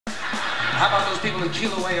How about those people in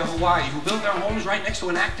Kilauea, Hawaii, who build their homes right next to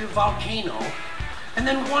an active volcano and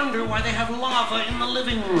then wonder why they have lava in the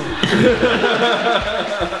living room?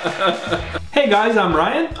 Hey guys, I'm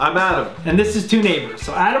Ryan. I'm Adam. And this is Two Neighbors.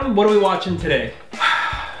 So Adam, what are we watching today?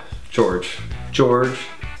 George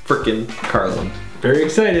frickin' Carlin. Very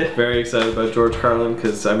excited. Very excited about George Carlin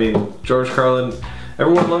because, I mean, George Carlin,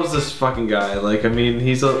 everyone loves this fucking guy. Like, I mean,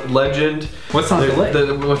 he's a legend. What's not to like?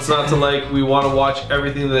 What's not to like? We want to watch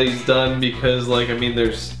everything that he's done because, like, I mean,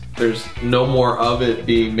 there's no more of it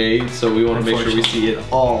being made, so we want to make sure we see it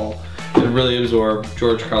all and really absorb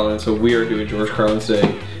George Carlin. So we are doing George Carlin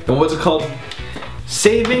today. And what's it called?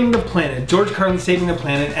 Saving the Planet. George Carlin Saving the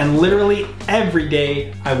Planet. And literally every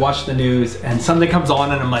day I watch the news and something comes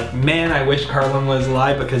on and I'm like, man, I wish Carlin was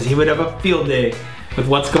alive because he would have a field day with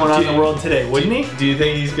what's going on in the world today, wouldn't he? Do you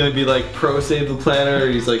think he's gonna be like pro Save the Planet, or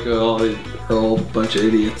he's like, oh, they're all a bunch of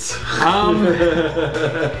idiots? I'm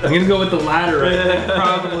gonna go with the latter, I think,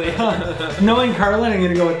 probably. Knowing Carlin, I'm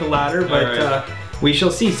gonna go with the latter, but right. We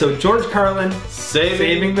shall see. So George Carlin,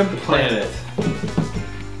 Saving the Planet.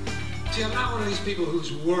 See, I'm not one of these people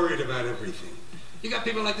who's worried about everything. You got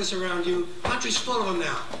people like this around you. Country's full of them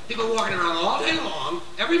now. People walking around all day long,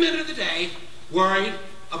 every minute of the day, worried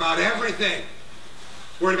about everything.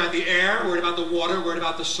 Worried about the air, worried about the water, worried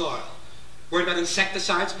about the soil. Worried about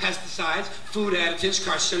insecticides, pesticides, food additives,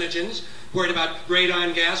 carcinogens. Worried about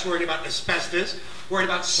radon gas, worried about asbestos. Worried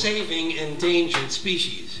about saving endangered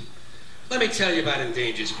species. Let me tell you about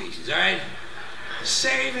endangered species, all right?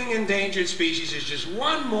 Saving endangered species is just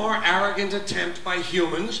one more arrogant attempt by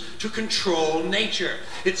humans to control nature.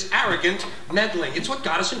 It's arrogant meddling. It's what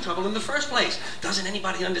got us in trouble in the first place. Doesn't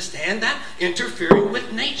anybody understand that? Interfering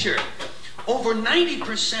with nature. Over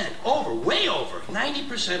 90%, way over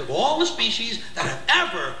 90% of all the species that have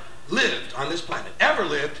ever lived on this planet,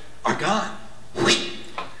 are gone.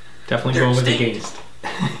 Definitely going with the gaze.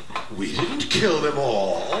 We didn't kill them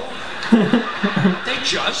all. They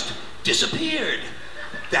just disappeared.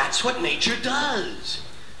 That's what nature does.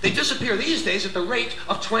 They disappear these days at the rate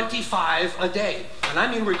of 25 a day. And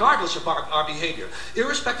I mean regardless of our behavior.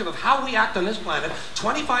 Irrespective of how we act on this planet,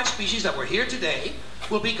 25 species that were here today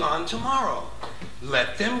will be gone tomorrow.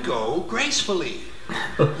 Let them go gracefully.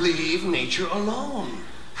 Leave nature alone.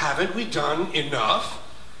 Haven't we done enough?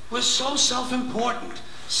 We're so self-important.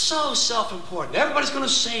 So self-important. Everybody's gonna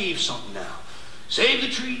save something now. Save the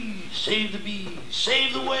trees, save the bees,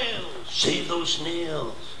 save the whales, save those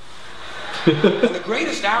snails. And the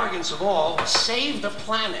greatest arrogance of all, save the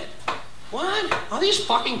planet. What? Are these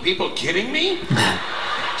fucking people kidding me?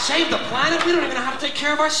 Save the planet? We don't even know how to take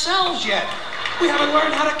care of ourselves yet. We haven't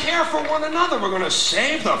learned how to care for one another. We're gonna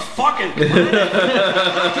save the fucking planet.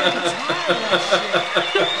 I'm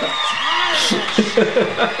getting tired of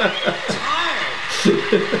that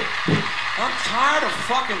shit. I'm tired of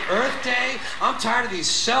fucking Earth Day. I'm tired of these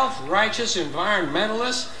self-righteous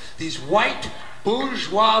environmentalists, these white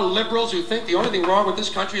bourgeois liberals who think the only thing wrong with this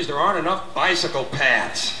country is there aren't enough bicycle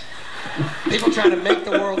paths. People trying to make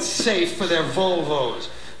the world safe for their Volvos.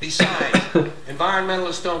 Besides,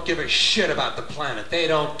 environmentalists don't give a shit about the planet. They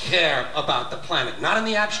don't care about the planet. Not in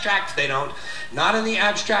the abstract, they don't. Not in the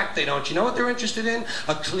abstract, they don't. You know what they're interested in?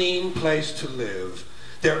 A clean place to live.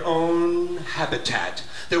 Their own habitat.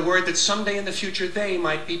 They're worried that someday in the future they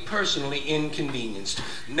might be personally inconvenienced.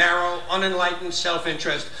 Narrow, unenlightened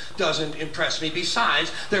self-interest doesn't impress me.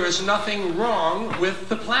 Besides, there is nothing wrong with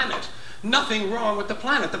the planet. Nothing wrong with the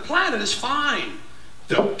planet. The planet is fine.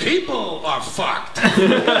 The people are fucked. Difference.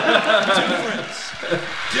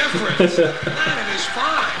 The planet is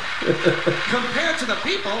fine. Compared to the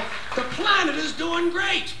people, the planet is doing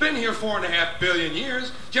great. It's been here 4.5 billion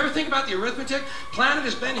years. Do you ever think about the arithmetic? Planet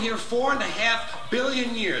has been here 4.5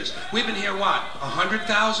 billion years. We've been here, what,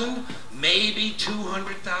 100,000? Maybe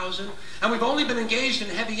 200,000? And we've only been engaged in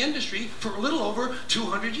heavy industry for a little over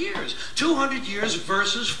 200 years. 200 years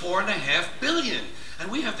versus 4.5 billion.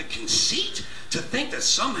 And we have the conceit to think that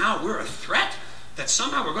somehow we're a threat, that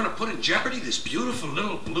somehow we're going to put in jeopardy this beautiful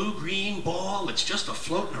little blue-green ball that's just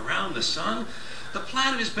a-floating around the sun. The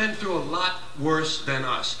planet has been through a lot worse than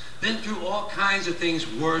us. Been through all kinds of things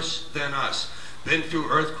worse than us. Been through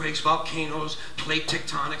earthquakes, volcanoes, plate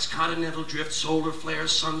tectonics, continental drift, solar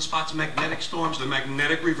flares, sunspots, magnetic storms, the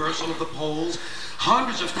magnetic reversal of the poles,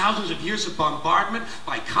 hundreds of thousands of years of bombardment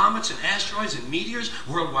by comets and asteroids and meteors,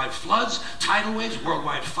 worldwide floods, tidal waves,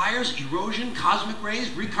 worldwide fires, erosion, cosmic rays,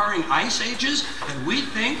 recurring ice ages, and we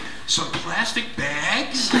think some plastic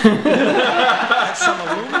bags and some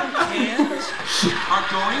aluminum cans are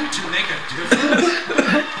going to make a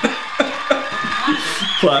difference.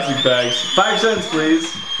 Plastic bags. 5 cents,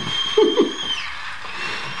 please.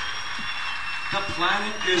 The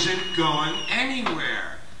planet isn't going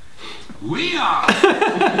anywhere. We are.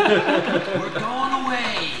 We're going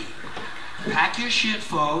away. Pack your shit,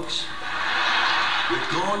 folks. We're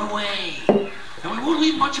going away. And we won't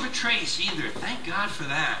leave much of a trace either. Thank God for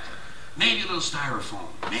that. Maybe a little styrofoam.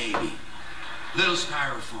 Maybe. Little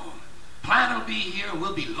styrofoam. Planet will be here and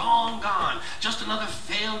we'll be long gone. Just another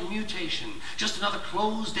failed mutation. Just another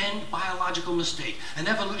closed-end biological mistake. An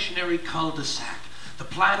evolutionary cul-de-sac. The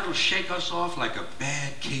planet will shake us off like a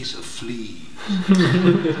bad case of fleas.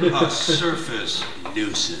 A surface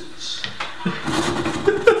nuisance. You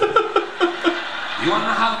want to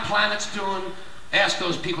know how the planet's doing? Ask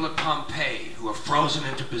those people at Pompeii who are frozen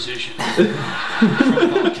into position from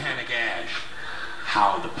volcanic ash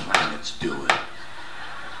how the planet's doing.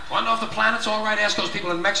 Want to know if the planet's all right? Ask those people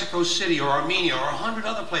in Mexico City or Armenia or 100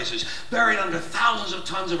 other places buried under thousands of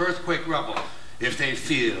tons of earthquake rubble if they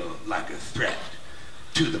feel like a threat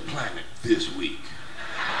to the planet this week.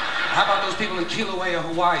 How about those people in Kilauea,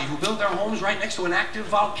 Hawaii who build their homes right next to an active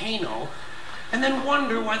volcano and then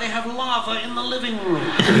wonder why they have lava in the living room?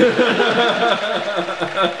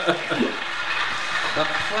 The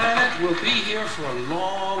planet will be here for a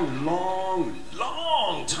long, long,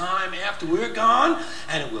 long time after we're gone,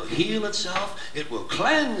 and it will heal itself, it will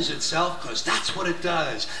cleanse itself, because that's what it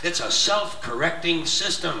does. It's a self-correcting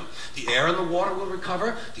system. The air and the water will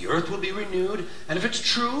recover, the earth will be renewed, and if it's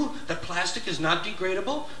true that plastic is not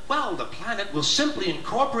degradable, well, the planet will simply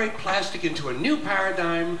incorporate plastic into a new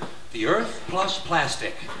paradigm, the earth plus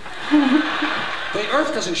plastic. The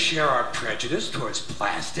earth doesn't share our prejudice towards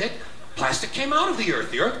plastic. Plastic came out of the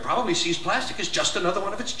earth. The earth probably sees plastic as just another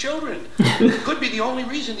one of its children. It could be the only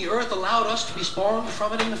reason the earth allowed us to be spawned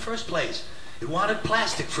from it in the first place. It wanted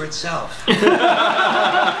plastic for itself. It didn't know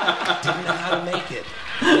how to make it.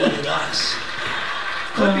 It needed us.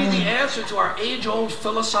 Could be the answer to our age-old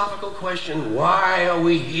philosophical question, why are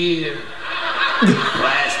we here?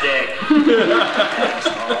 Plastic.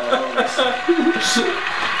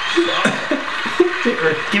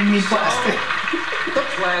 Give me plastic. The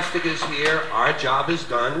plastic is here, our job is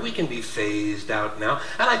done, we can be phased out now,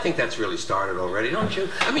 and I think that's really started already, don't you?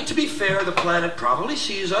 I mean, to be fair, the planet probably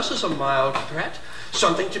sees us as a mild threat,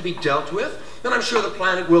 something to be dealt with, and I'm sure the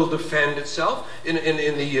planet will defend itself in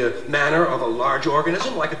the manner of a large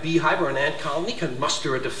organism, like a beehive or an ant colony can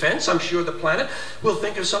muster a defense. I'm sure the planet will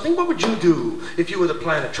think of something. What would you do if you were the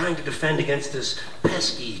planet trying to defend against this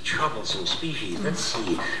pesky, troublesome species? Let's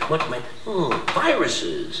see, what might,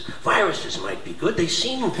 viruses. Viruses might be good. They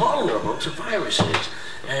seem vulnerable to viruses.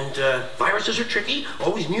 And viruses are tricky,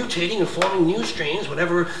 always mutating and forming new strains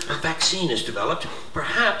whenever a vaccine is developed.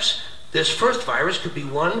 Perhaps this first virus could be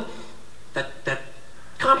one that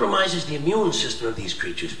compromises the immune system of these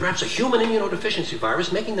creatures. Perhaps a human immunodeficiency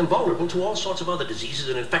virus, making them vulnerable to all sorts of other diseases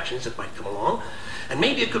and infections that might come along. And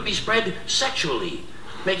maybe it could be spread sexually,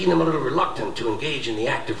 making them a little reluctant to engage in the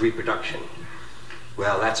act of reproduction.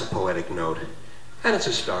 Well, that's a poetic note. And it's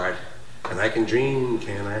a start. And I can dream,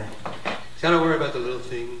 can't I? See, I don't worry about the little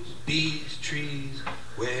things. Bees, trees,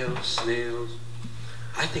 whales, snails.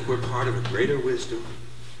 I think we're part of a greater wisdom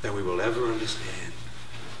than we will ever understand.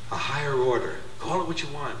 A higher order. Call it what you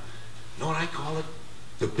want. You know what I call it?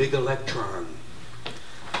 The big electron.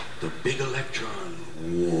 The big electron.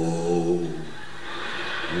 Whoa.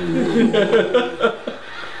 Whoa.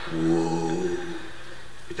 Whoa.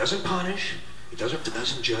 It doesn't punish. It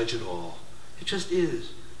doesn't judge at all. It just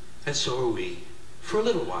is. And so are we. For a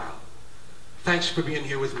little while. Thanks for being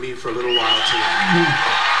here with me for a little while tonight.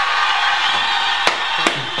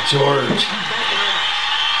 George.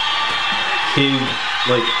 He,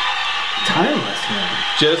 like, Timeless, man.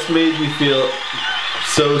 just made me feel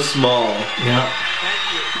so small. Yeah.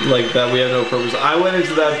 Thank you. Like, that we have no purpose. I went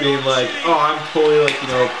into that being like, oh, I'm totally, like, you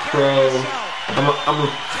know, I'm a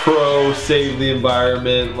pro save the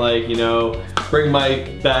environment, like, you know, bring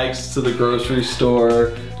my bags to the grocery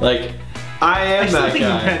store. Like, I am that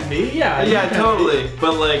guy. You can be, yeah. Yeah, totally.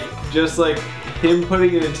 But, like, just like him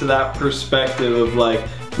putting it into that perspective of, like,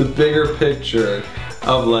 the bigger picture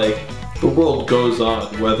of, like, the world goes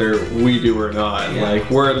on whether we do or not. Yeah. Like,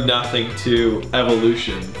 we're nothing to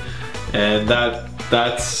evolution. And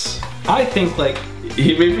that's I think, like,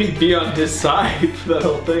 he made me be on his side for that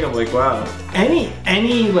whole thing. I'm like, wow.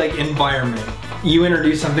 any like environment, you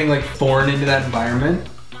introduce something like foreign into that environment,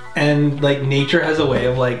 and like nature has a way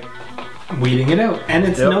of like weeding it out. And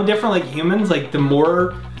it's no different like humans. Like, the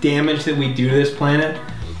more damage that we do to this planet,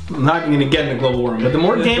 I'm not going to get into global warming, but the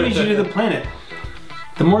more damage you do to the planet,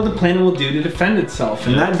 the more the planet will do to defend itself.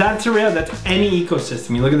 And that's a reality. That's any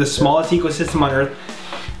ecosystem. You look at the smallest ecosystem on Earth,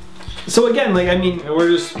 So again, like, I mean, And we're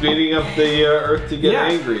just speeding up the Earth to get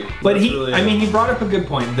angry. But That's he, really I mean, he brought up a good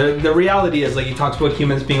point. The reality is, like, he talks about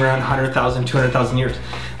humans being around 100,000, 200,000 years.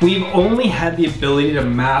 We've only had the ability to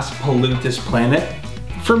mass pollute this planet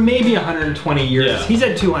for maybe 120 years. Yeah. He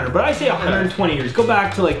said 200, but I say 120 years. Go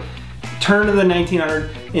back to, like, turn of the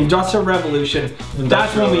 1900s, Industrial Revolution.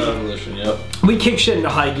 That's when we kick shit into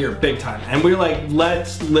high gear big time. And we're like,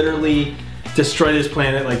 let's literally destroy this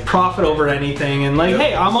planet, like profit over anything, and like,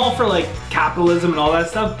 hey, I'm all for like capitalism and all that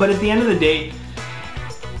stuff, but at the end of the day,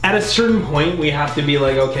 at a certain point, we have to be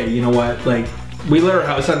like, okay, you know what, like, we lit our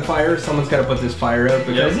house on fire, someone's got to put this fire out,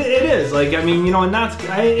 because it is, like, I mean, you know, and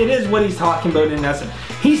it is what he's talking about in essence.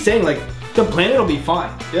 He's saying, like, the planet will be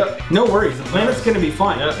fine. No worries, the planet's gonna be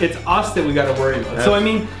fine. It's us that we gotta worry about. So I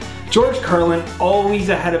mean, George Carlin, always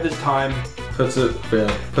ahead of his time. Puts it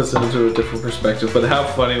into a different perspective. But how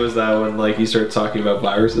funny was that when like he started talking about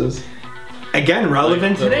viruses? Again,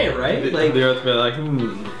 relevant like, today, right? Like the Earth been like,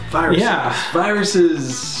 viruses.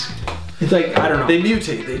 Viruses. It's like, I don't know. They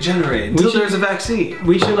mutate, they generate until there's a vaccine.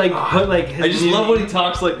 We should like put like I just love when he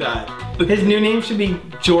talks like that. His new name should be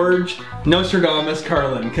George Nostradamus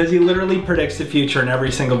Carlin, because he literally predicts the future in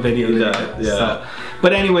every single video that he does. So,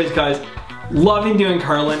 but anyways, guys, loving doing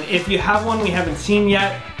Carlin. If you have one we haven't seen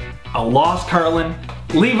yet, a Lost Carlin,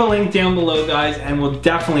 leave a link down below, guys, and we'll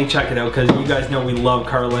definitely check it out, because you guys know we love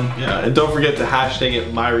Carlin. Yeah, and don't forget to hashtag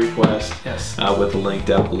it MyRequest. Yes. With the link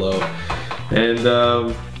down below. And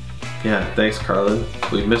yeah, thanks, Carlin.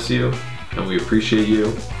 We miss you, and we appreciate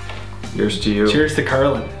you. Cheers to you. Cheers to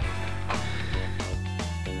Carlin.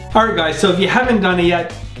 Alright guys, so if you haven't done it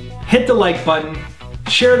yet, hit the like button,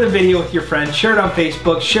 share the video with your friends, share it on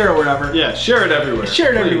Facebook, share it wherever. Yeah, share it everywhere.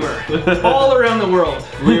 Share it everywhere. All around the world.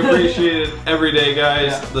 We appreciate it every day,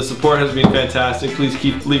 guys. The support has been fantastic. Please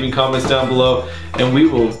keep leaving comments down below, and we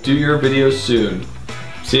will do your videos soon.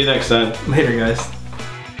 See you next time. Later, guys.